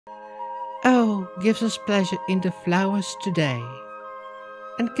Oh, give us pleasure in the flowers today,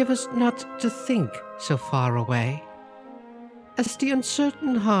 and give us not to think so far away, as the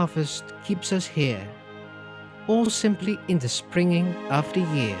uncertain harvest keeps us here, all simply in the springing of the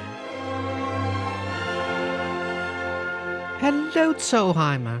year. Hello,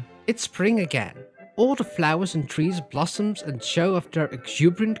 Zoheimer! It's spring again. All the flowers and trees blossom and show off their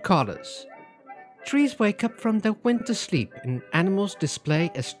exuberant colors. Trees wake up from their winter sleep and animals display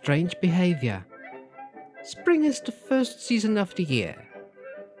a strange behavior. Spring is the first season of the year.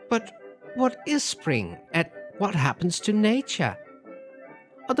 But what is spring and what happens to nature?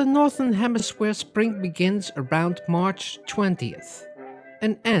 On the northern hemisphere, spring begins around March 20th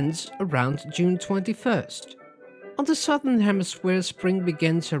and ends around June 21st. On the southern hemisphere, spring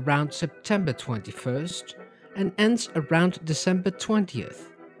begins around September 21st and ends around December 20th.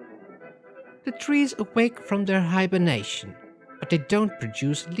 The trees awake from their hibernation, but they don't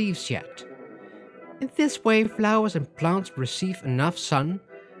produce leaves yet. In this way, flowers and plants receive enough sun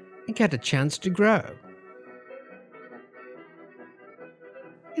and get a chance to grow.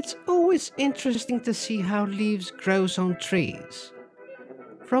 It's always interesting to see how leaves grow on trees.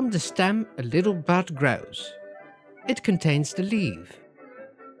 From the stem, a little bud grows. It contains the leaf.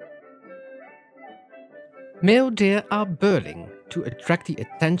 Male deer are burling to attract the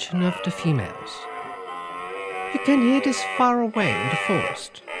attention of the females. You can hear this far away in the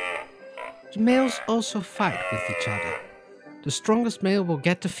forest. The males also fight with each other. The strongest male will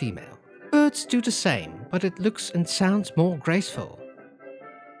get the female. Birds do the same, but it looks and sounds more graceful.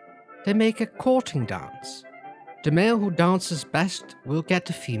 They make a courting dance. The male who dances best will get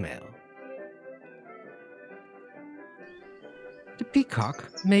the female. The peacock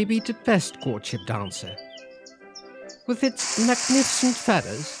may be the best courtship dancer. With its magnificent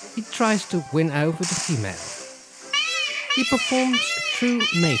feathers, he tries to win over the female. He performs a true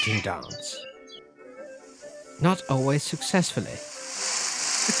mating dance. Not always successfully,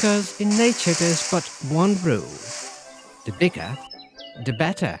 because in nature there's but one rule: the bigger, the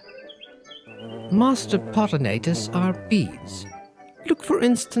better. Master pollinators are bees. Look for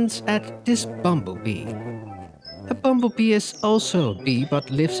instance at this bumblebee. A bumblebee is also a bee but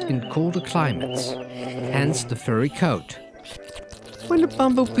lives in colder climates, hence the furry coat. When a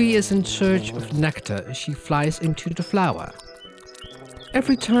bumblebee is in search of nectar, she flies into the flower.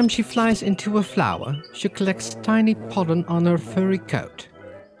 Every time she flies into a flower, she collects tiny pollen on her furry coat.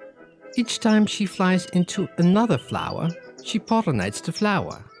 Each time she flies into another flower, she pollinates the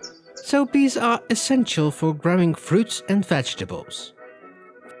flower. So bees are essential for growing fruits and vegetables.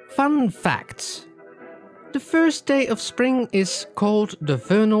 Fun facts. The first day of spring is called the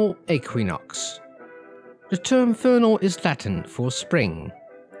vernal equinox. The term vernal is Latin for spring,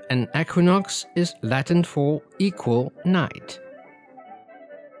 and equinox is Latin for equal night.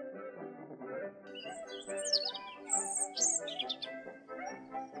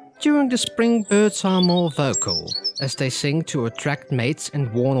 During the spring, birds are more vocal, as they sing to attract mates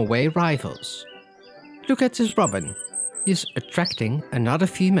and warn away rivals. Look at this robin. He's attracting another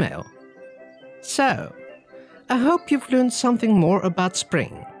female. So, I hope you've learned something more about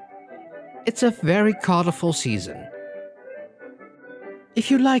spring. It's a very colorful season.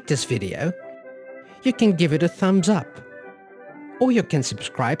 If you like this video, you can give it a thumbs up. Or you can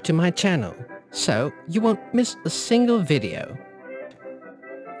subscribe to my channel, so you won't miss a single video.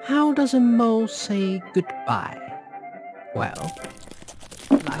 How does a mole say goodbye? Well,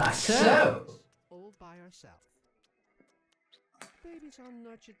 like so. All by herself. Babies are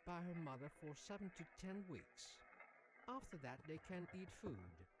nurtured by her mother for 7 to 10 weeks. After that, they can eat food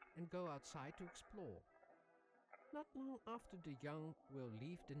and go outside to explore. Not long after, the young will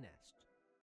leave the nest.